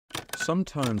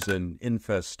Sometimes an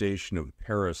infestation of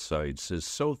parasites is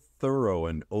so thorough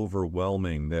and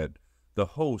overwhelming that the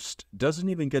host doesn't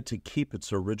even get to keep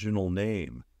its original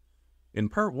name. In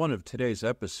part 1 of today's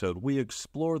episode, we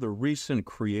explore the recent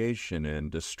creation and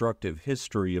destructive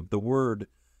history of the word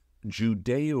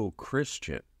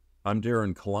Judeo-Christian. I'm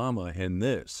Darren Kalama, and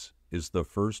this is the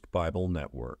First Bible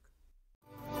Network.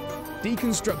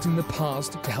 Deconstructing the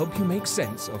past to help you make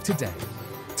sense of today.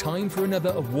 Time for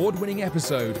another award-winning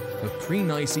episode of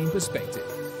Pre-Nicene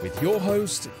Perspective with your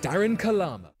host, Darren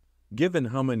Kalama. Given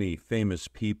how many famous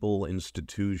people,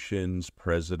 institutions,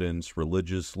 presidents,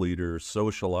 religious leaders,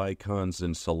 social icons,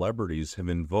 and celebrities have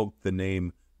invoked the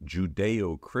name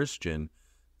Judeo-Christian,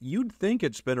 you'd think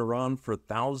it's been around for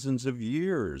thousands of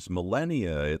years,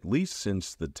 millennia, at least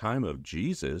since the time of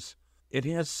Jesus. It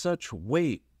has such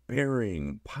weight,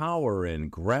 bearing, power,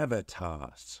 and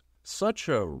gravitas. Such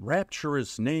a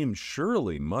rapturous name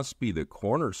surely must be the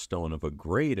cornerstone of a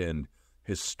great and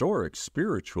historic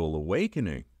spiritual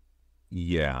awakening.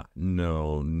 Yeah,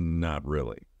 no, not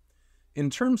really.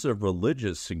 In terms of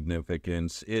religious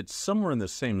significance, it's somewhere in the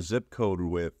same zip code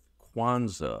with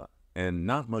Kwanzaa, and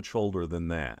not much older than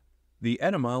that. The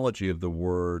etymology of the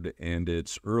word and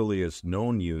its earliest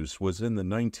known use was in the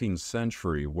 19th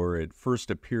century, where it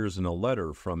first appears in a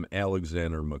letter from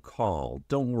Alexander McCall.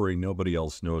 Don't worry, nobody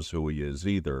else knows who he is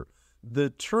either.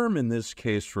 The term in this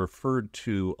case referred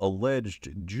to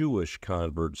alleged Jewish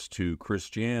converts to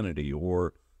Christianity,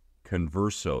 or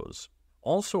conversos.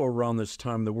 Also around this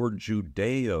time, the word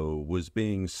Judeo was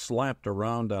being slapped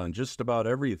around on just about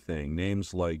everything.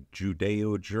 Names like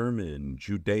Judeo-German,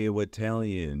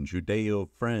 Judeo-Italian,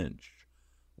 Judeo-French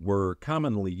were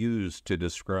commonly used to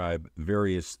describe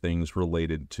various things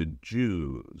related to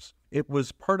Jews. It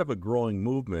was part of a growing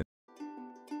movement.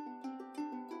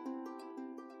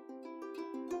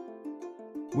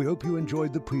 We hope you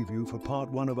enjoyed the preview for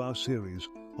part 1 of our series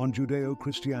on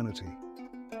Judeo-Christianity.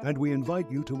 And we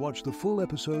invite you to watch the full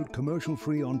episode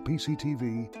commercial-free on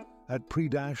PCTV at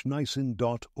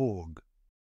pre-nicene.org.